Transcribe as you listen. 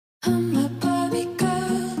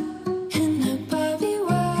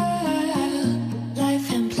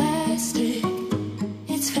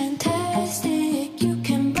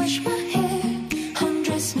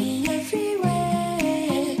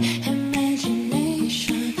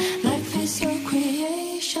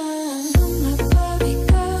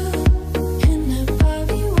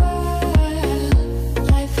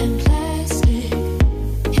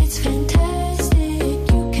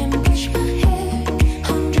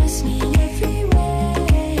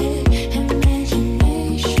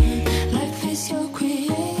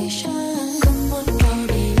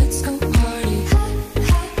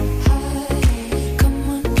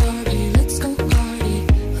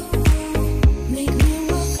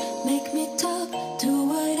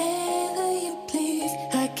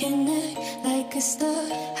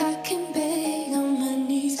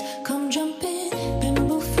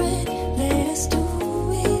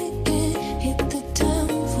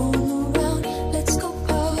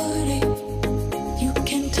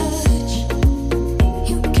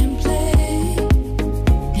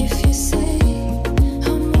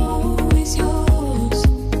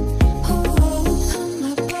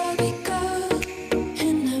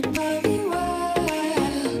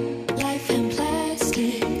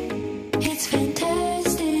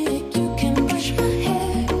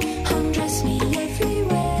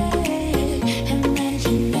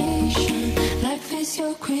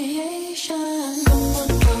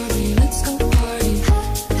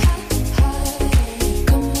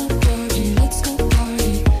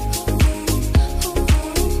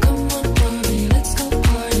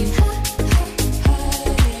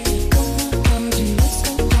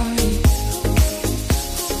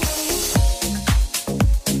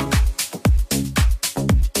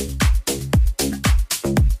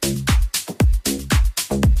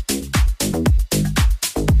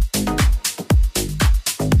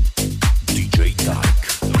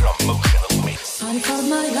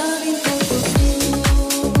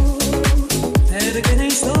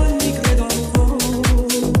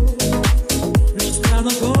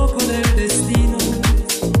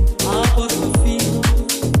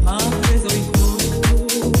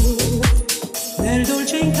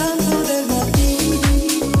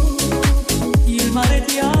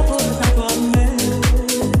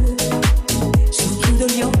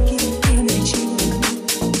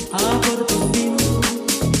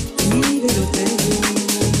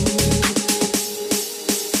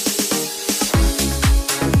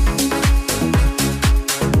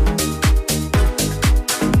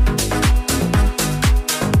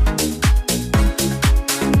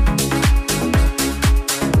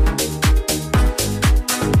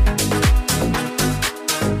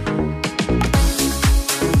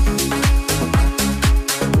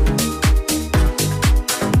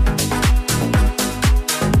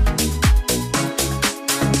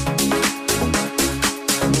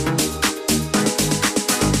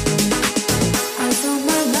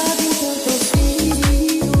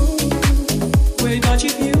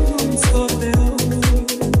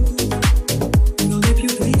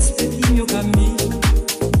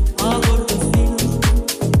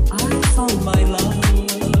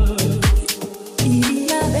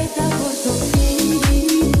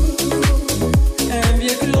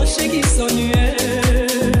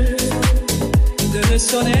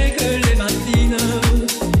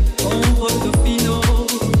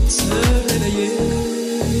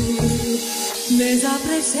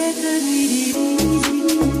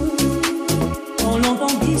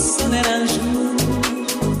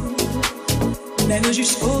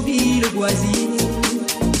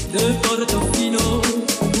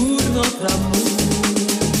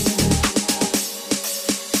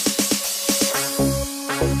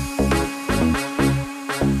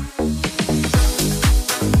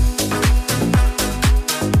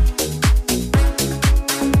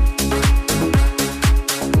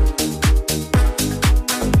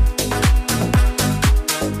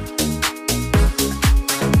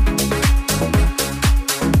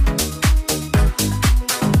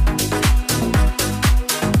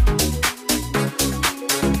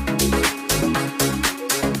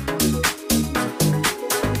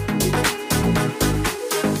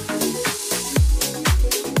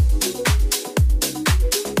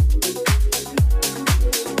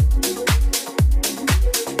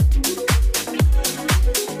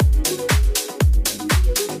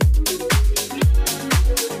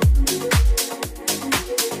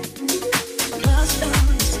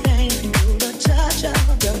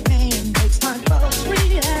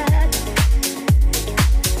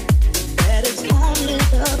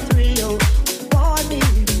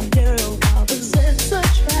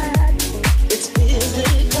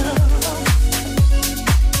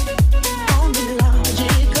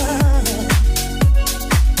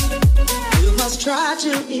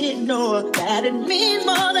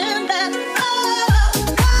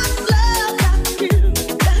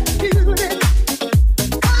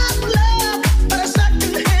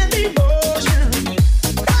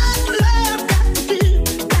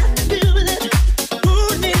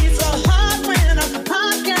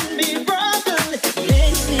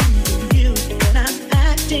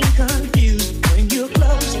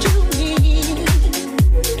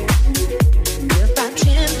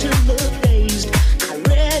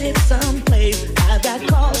Someplace I've got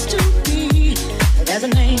cause to be.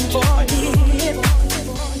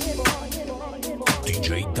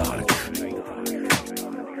 DJ Dark.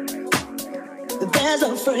 There's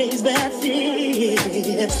a phrase that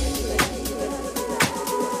fits,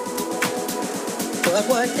 but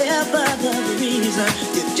whatever the reason,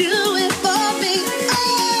 you do it for me.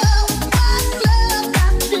 Oh, what's love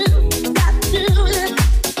got to do with it?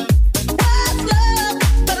 What's love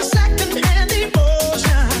but a second-hand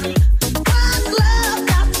emotion? What's love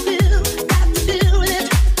got to do with it?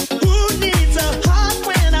 Who needs a heart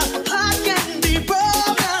when a heart can be broken?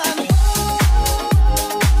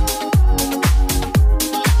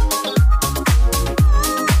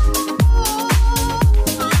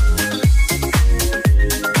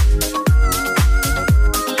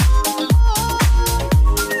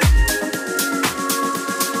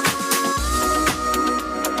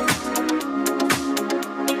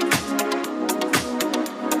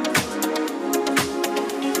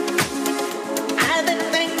 I've been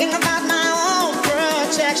thinking about my own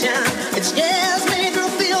protection. It scares me to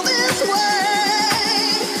feel this way.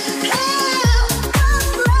 Oh, what's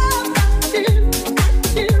love got to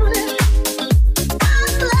do with it?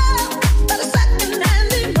 What's love but a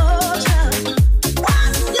second-hand emotion?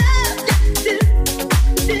 What's love got to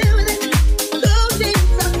do with it? Who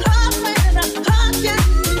needs a heart when a heart can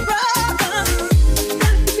be broken?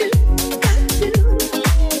 Got to do.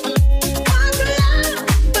 What's love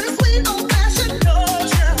but a sweet old-fashioned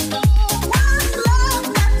notion? What's love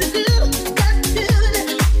got to do?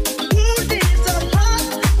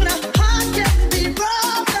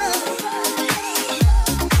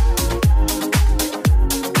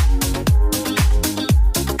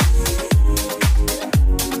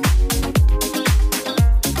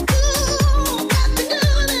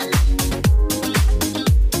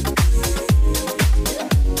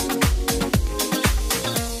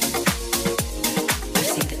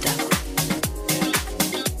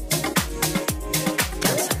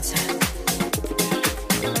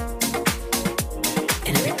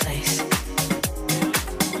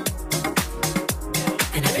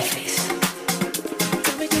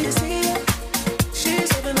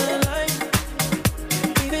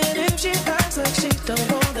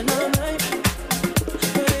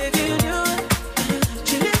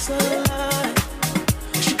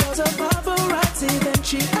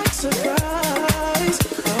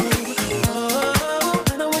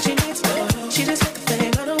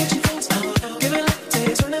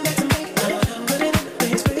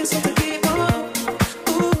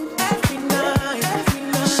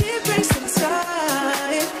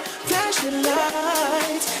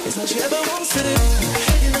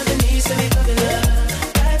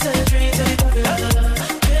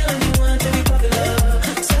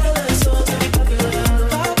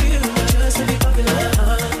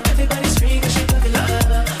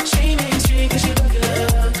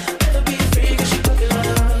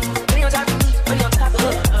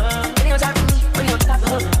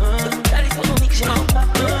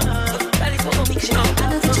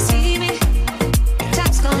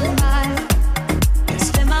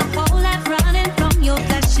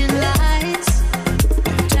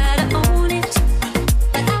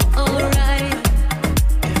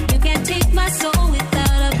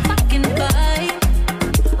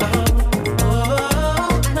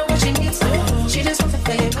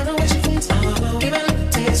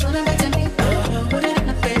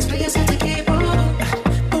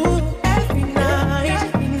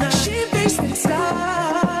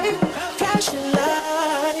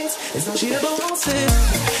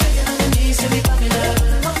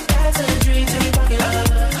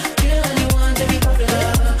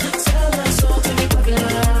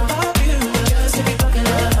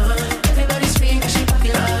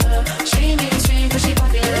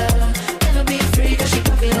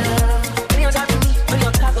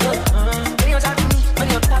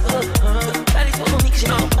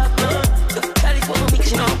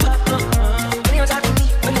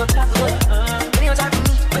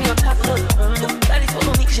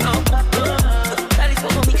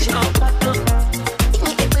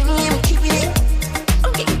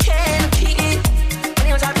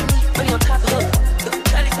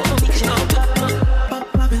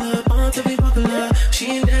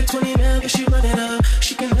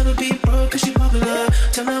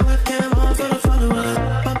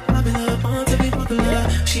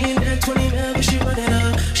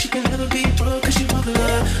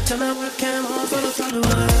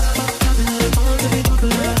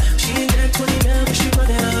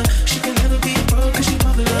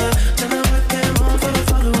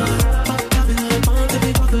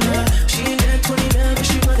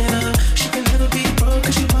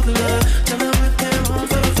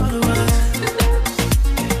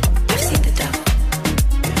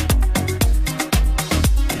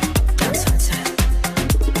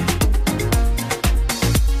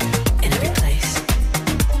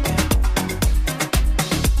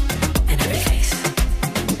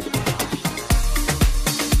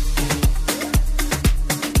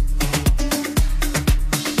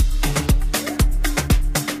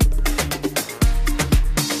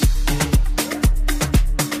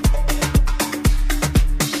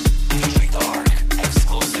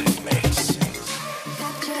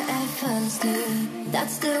 effortlessly.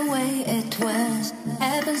 That's the way it was.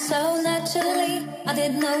 Happened so naturally. I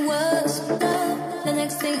didn't know was love. The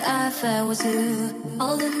next thing I felt was you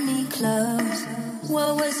holding me close.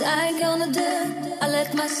 What was I gonna do? I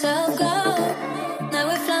let myself go. Now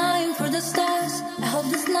we're flying through the stars. I hope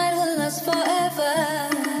this night will last forever.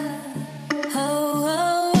 Oh,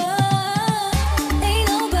 oh, oh. Ain't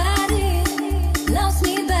nobody loves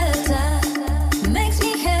me better. Makes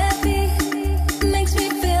me happy, makes me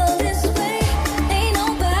feel this way. Ain't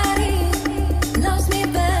nobody loves me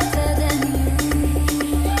better than you.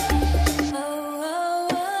 Oh, oh,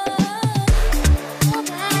 oh.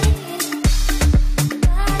 Nobody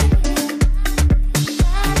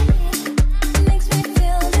makes me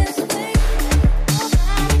feel this way.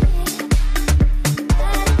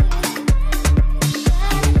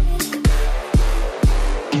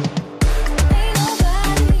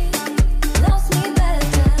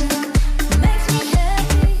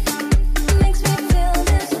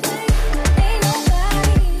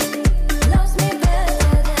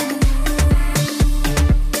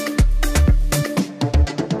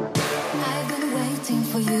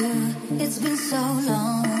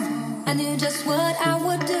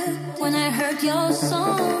 Your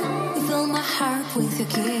song, you filled my heart with your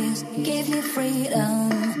kiss, gave me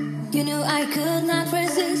freedom. You knew I could not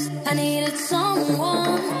resist. I needed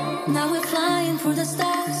someone. Now we're flying through the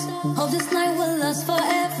stars. Hope this night will last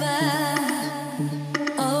forever.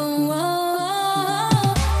 Oh, oh,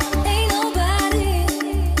 oh. Ain't nobody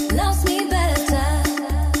loves me better.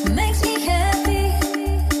 Makes me happy,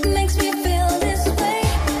 makes me feel this way.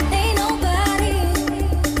 Ain't nobody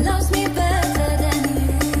loves me better than you.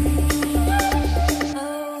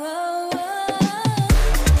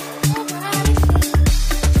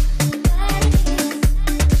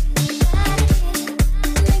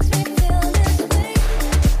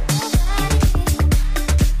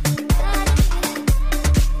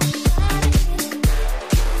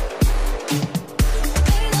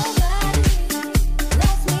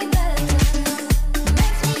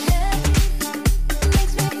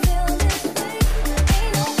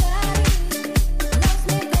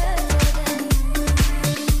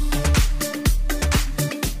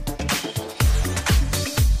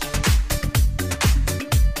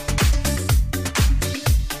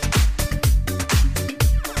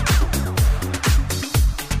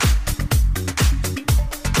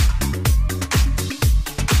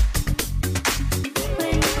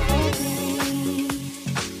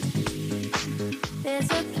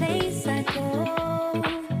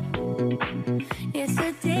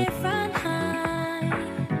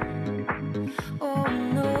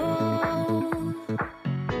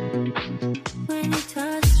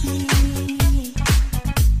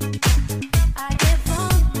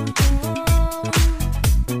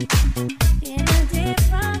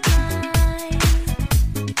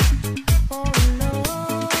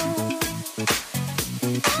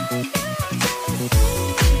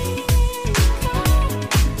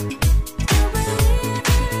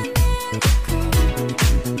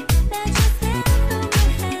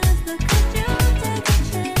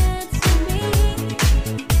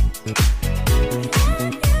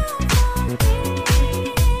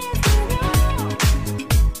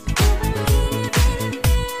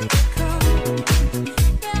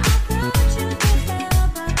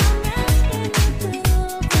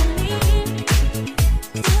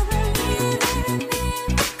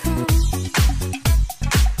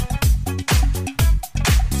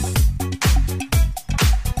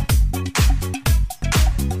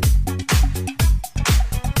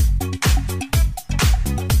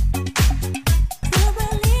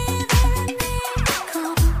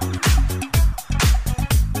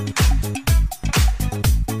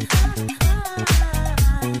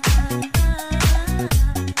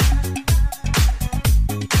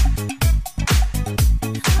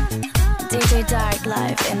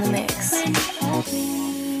 Live in the mix.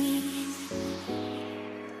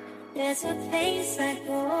 There's a place I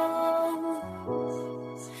go.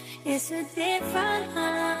 It's a different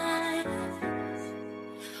high.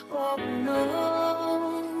 Oh no.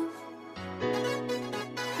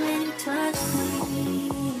 When you touch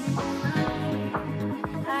me,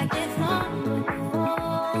 I get vulnerable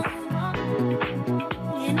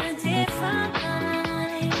in a different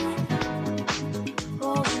high.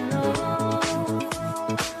 Oh no.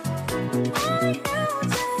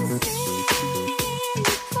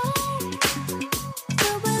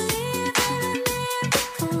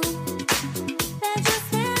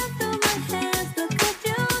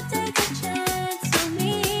 Chance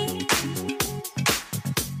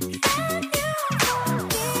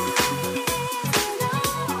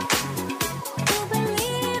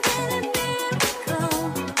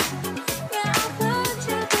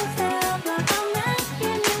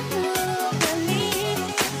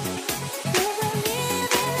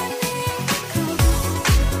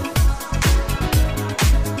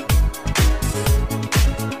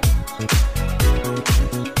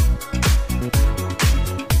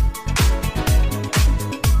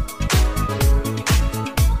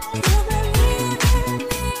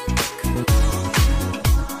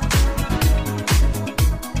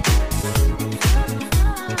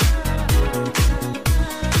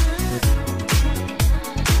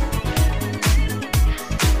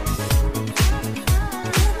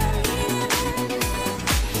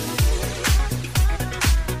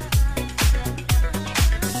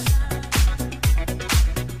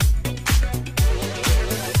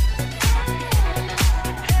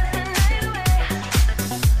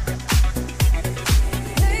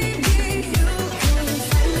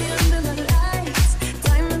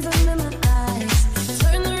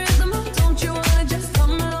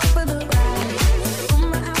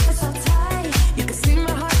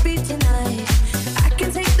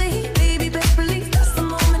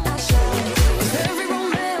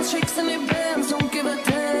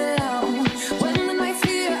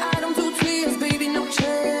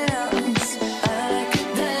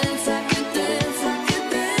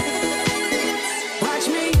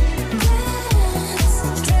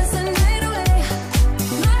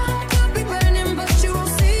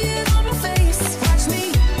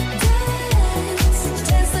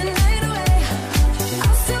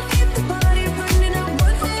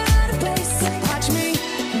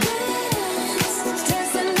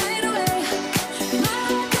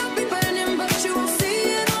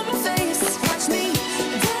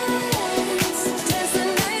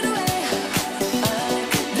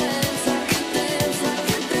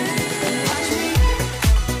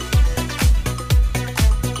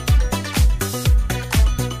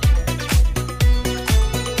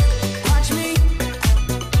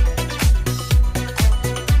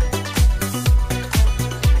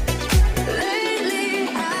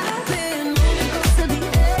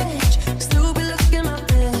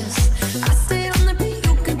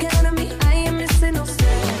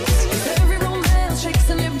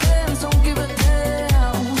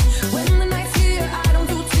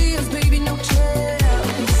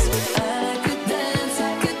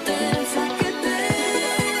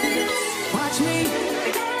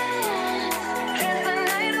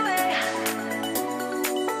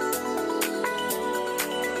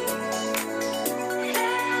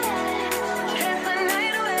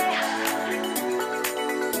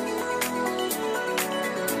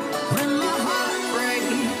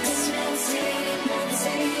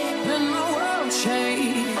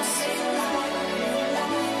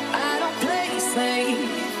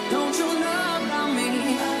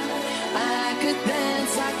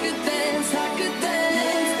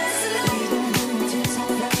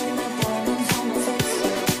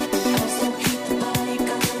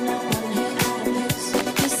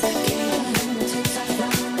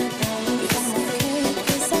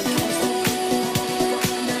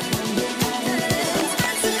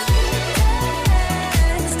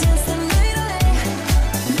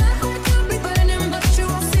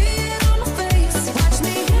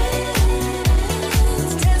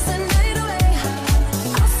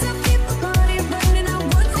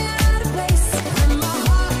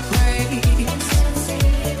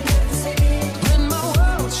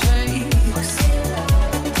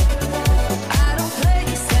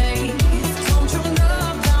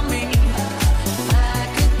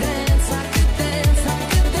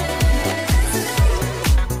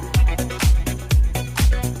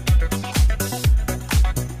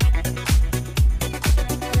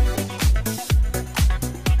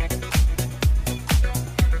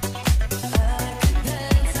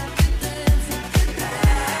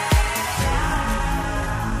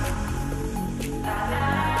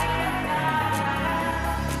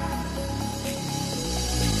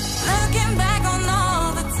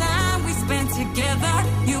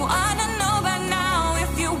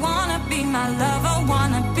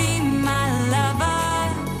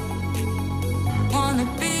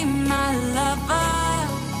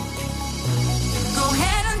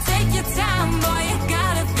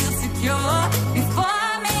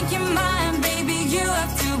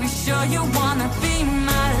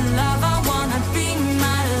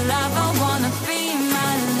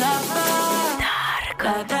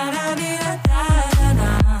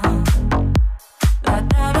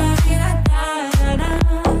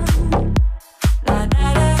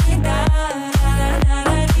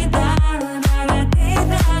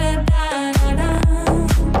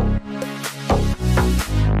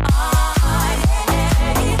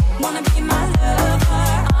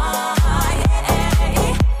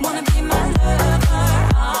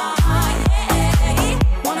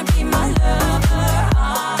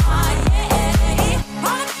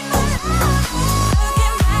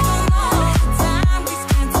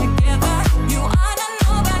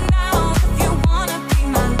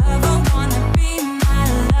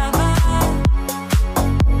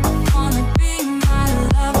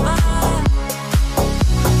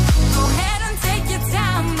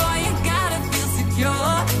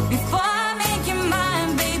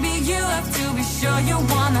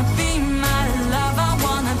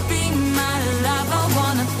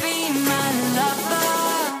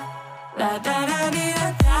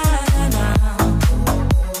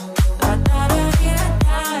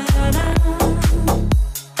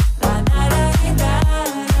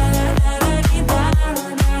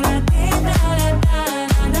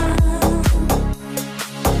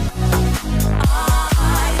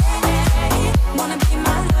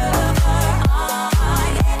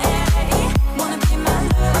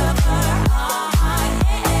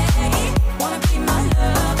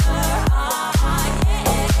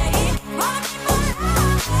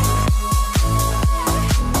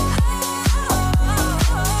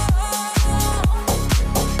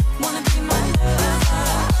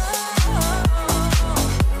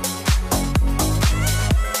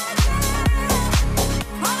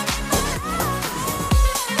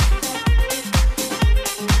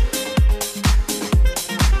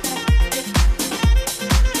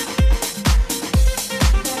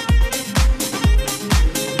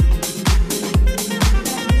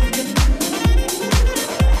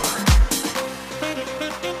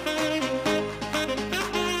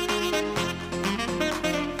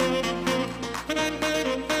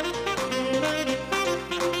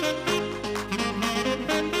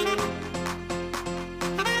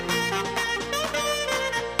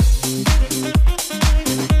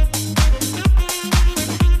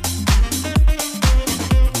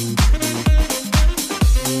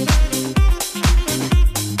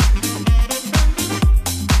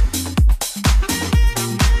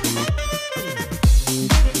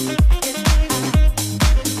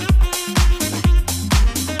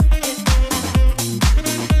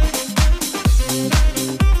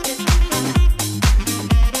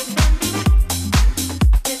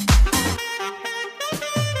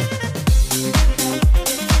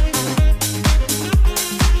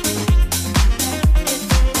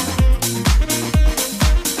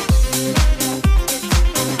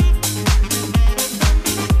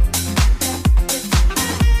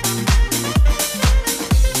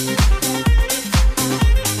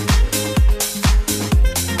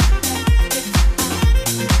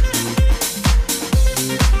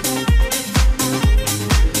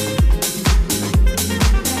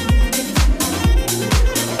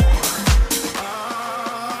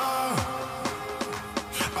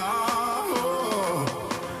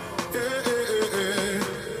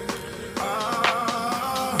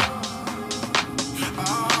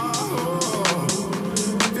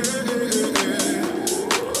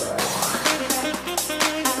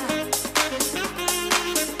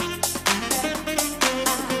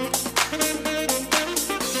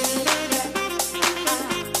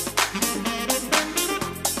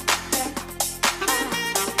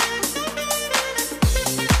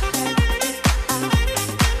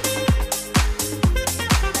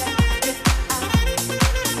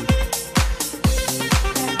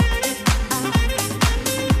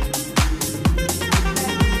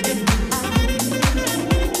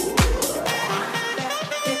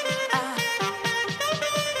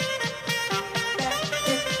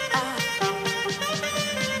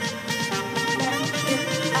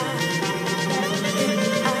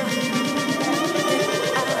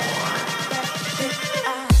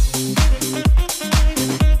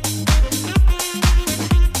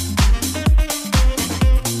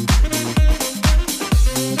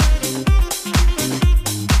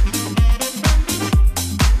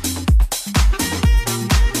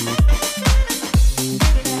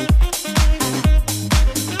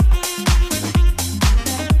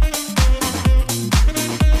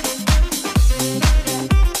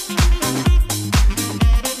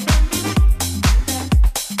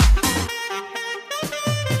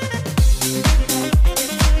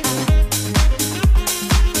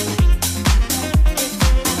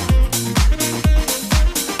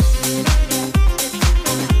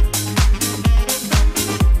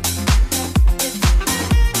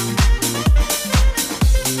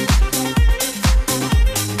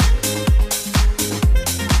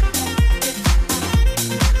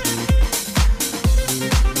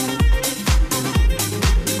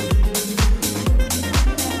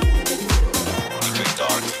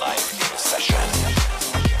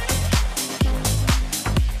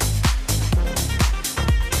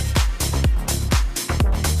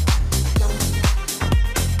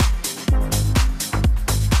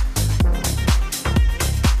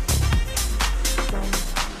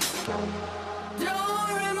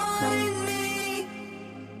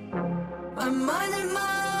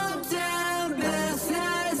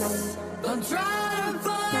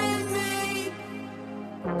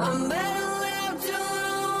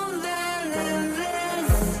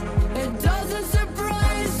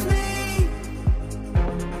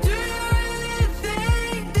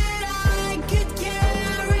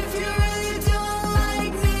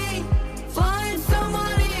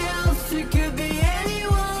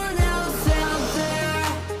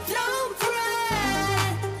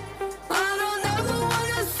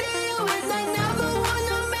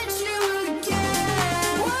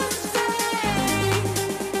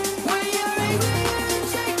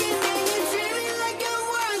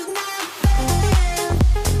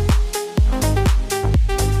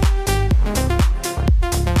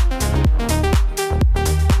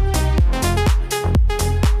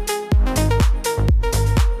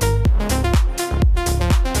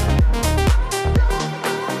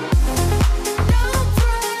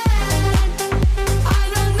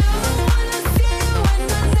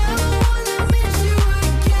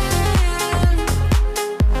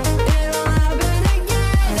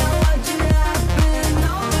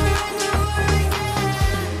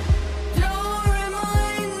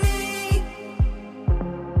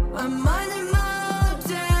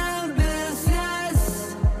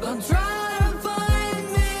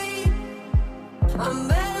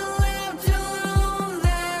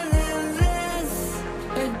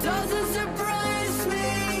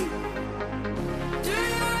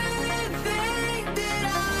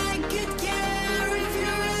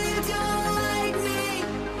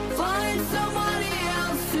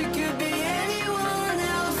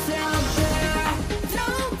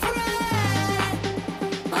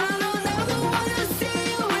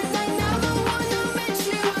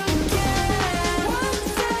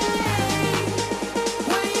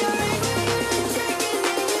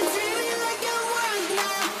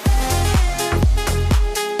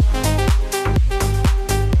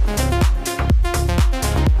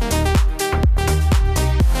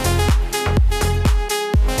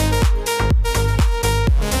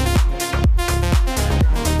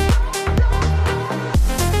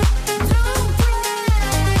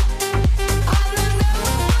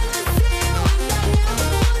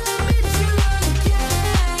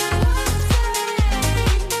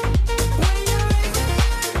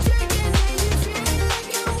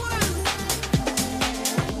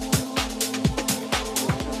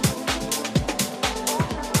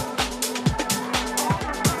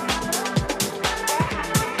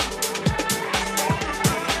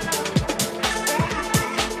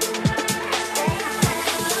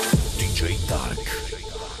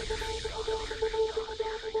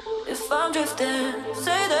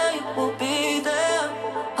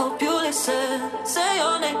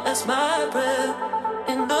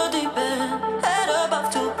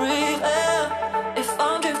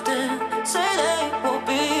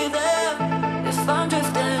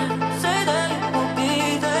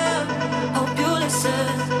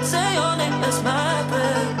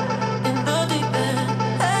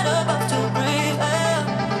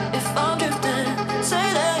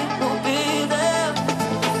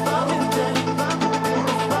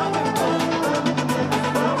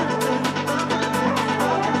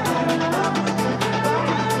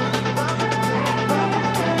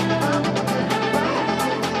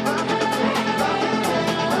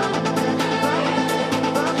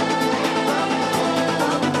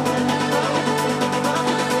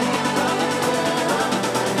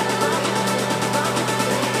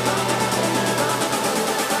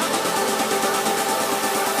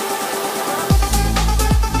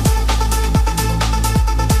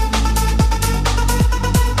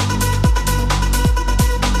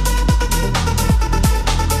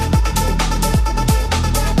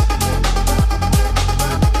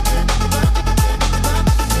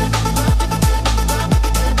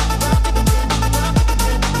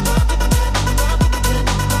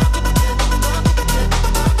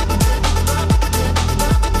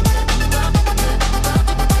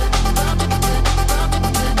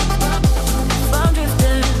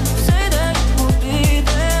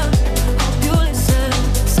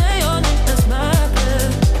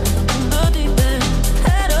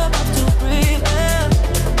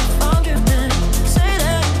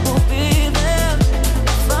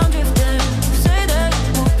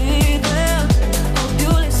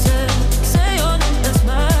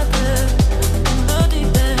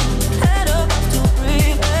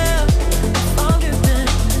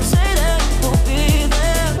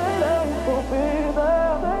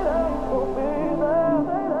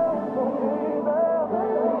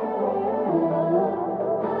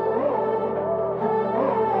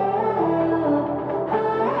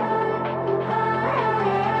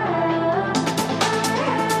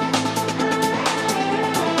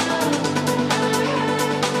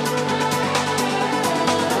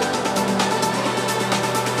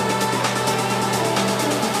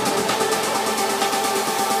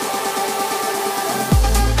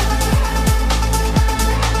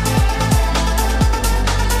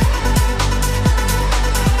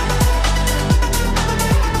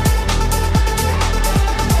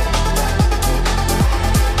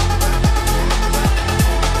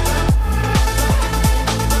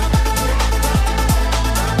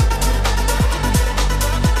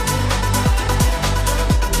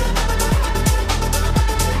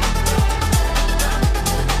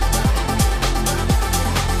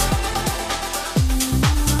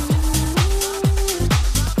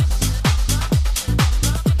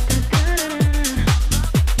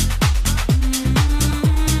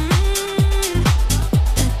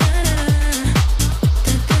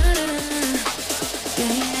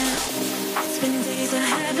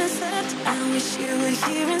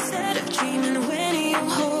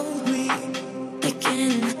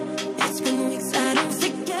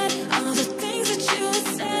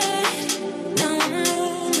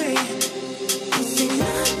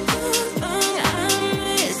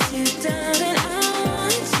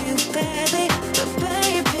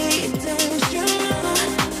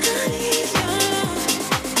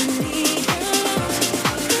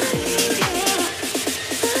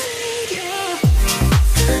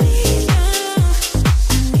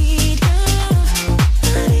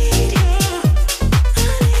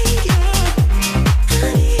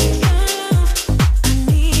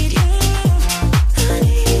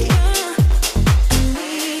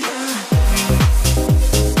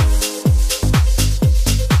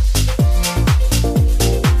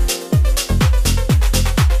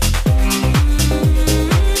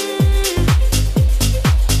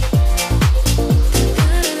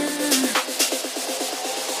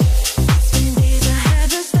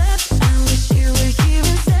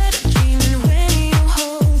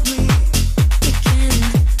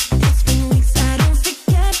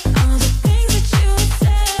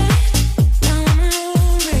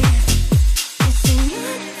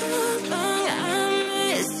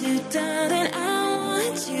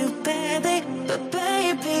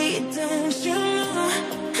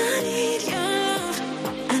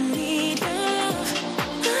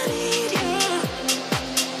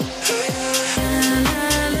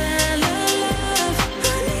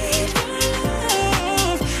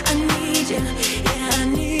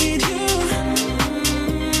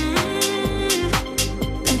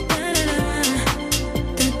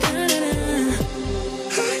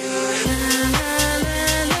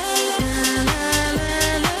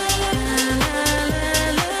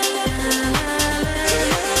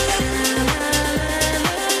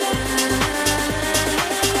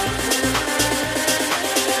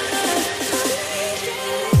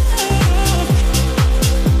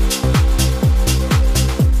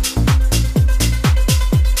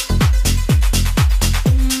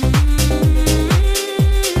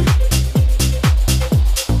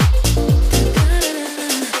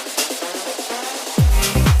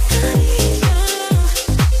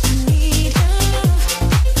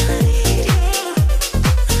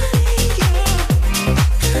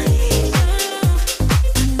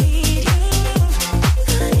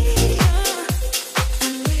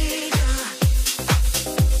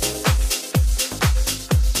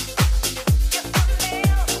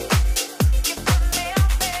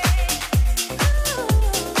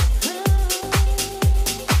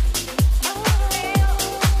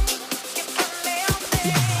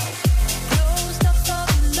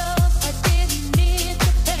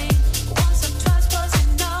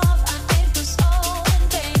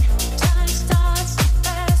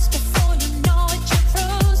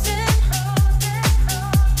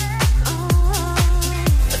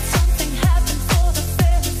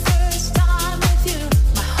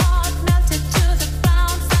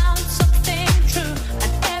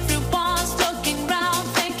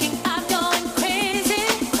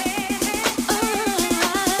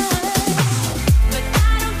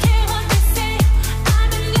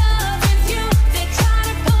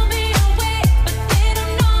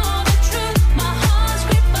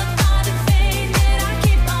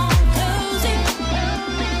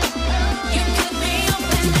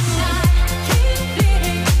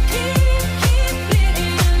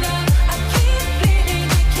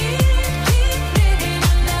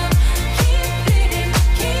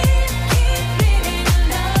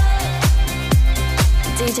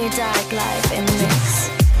DJ Dark live in mix.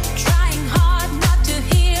 Trying hard not to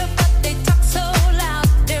hear, but they talk so loud.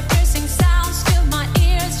 Their piercing sounds fill my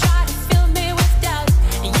ears, try to fill me with doubt.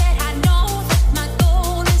 And yet I know that my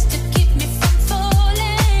goal is to keep me from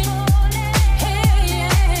falling.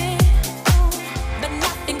 Hey, but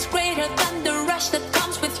nothing's greater than the rush that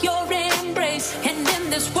comes with your embrace. And in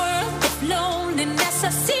this world of loneliness,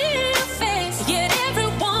 I see your face. Yet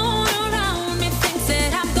everyone around me thinks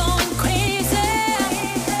that I'm going crazy.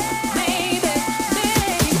 Maybe,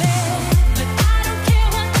 but I don't care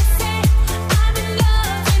what they say. I'm in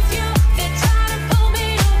love with you. They try to pull me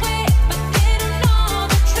away, but they don't know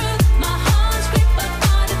the truth. My heart's gripped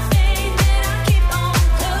upon the thing that I keep on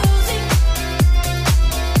closing.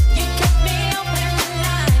 You kept me open at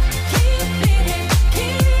night. Keep bleeding,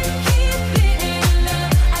 keep bleeding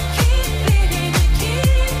love. I keep bleeding, keep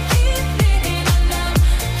bleeding love.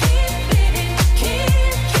 Keep bleeding, keep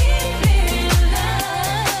bleeding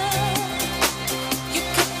love. You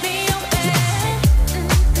kept me open,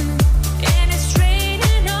 and it's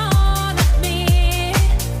raining on me.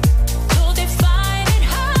 Though they find it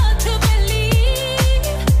hard to believe,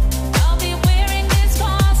 I'll be wearing these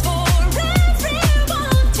scars for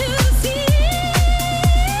everyone to see.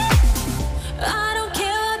 I don't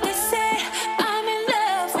care what they say, I'm in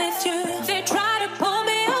love with you. They try to pull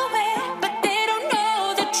me away, but they don't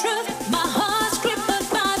know the truth. My heart's gripped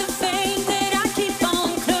by the thing that I keep on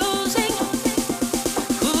closing.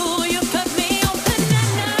 Ooh, you cut me open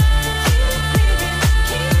at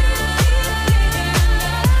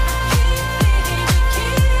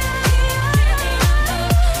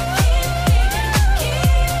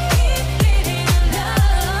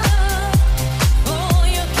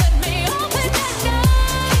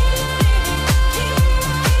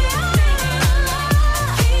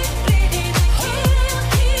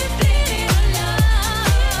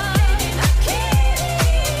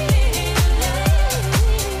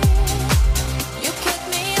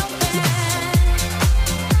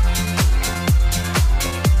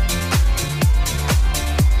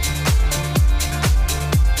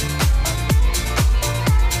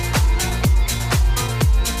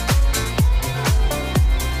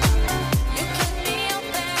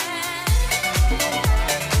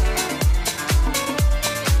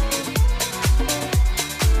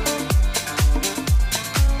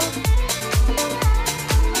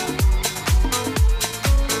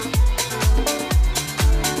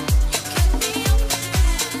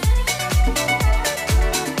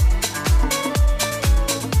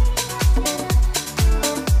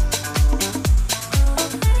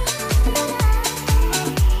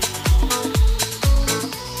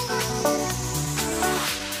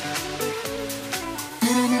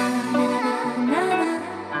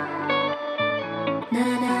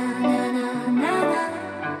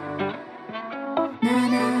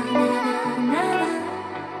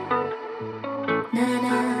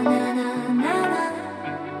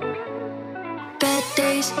bad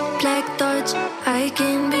days, black thoughts, I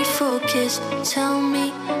can be focused. Tell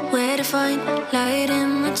me where to find light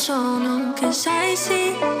in the tunnel. Cause I see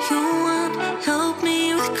you want help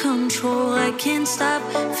me with control. I can't stop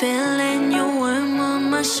feeling your warm on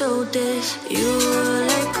my shoulders. You were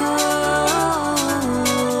like,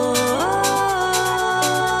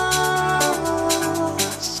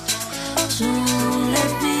 don't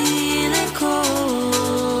let me let go.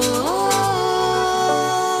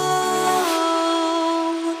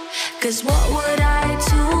 Cause what would I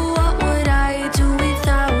do? What would I do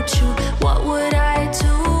without you? What would I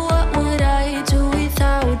do? What would I do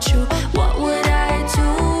without you? What would I do?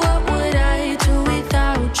 What would I do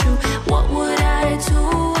without you? What would I do?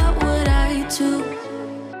 What would I do?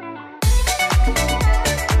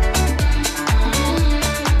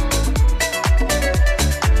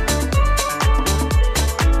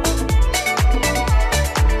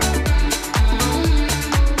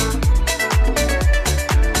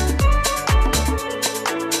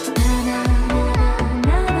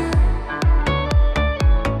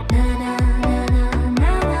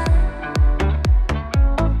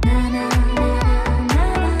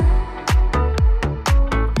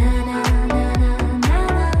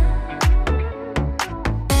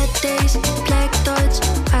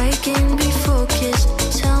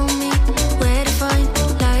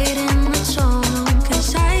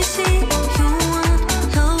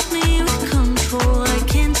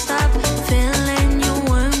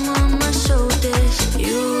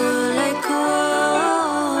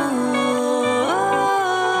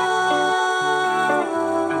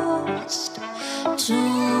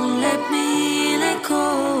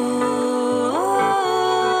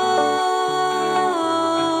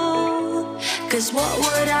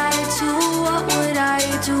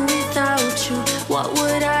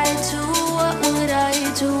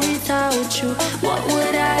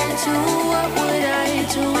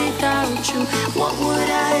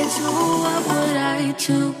 do? What would I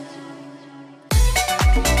do?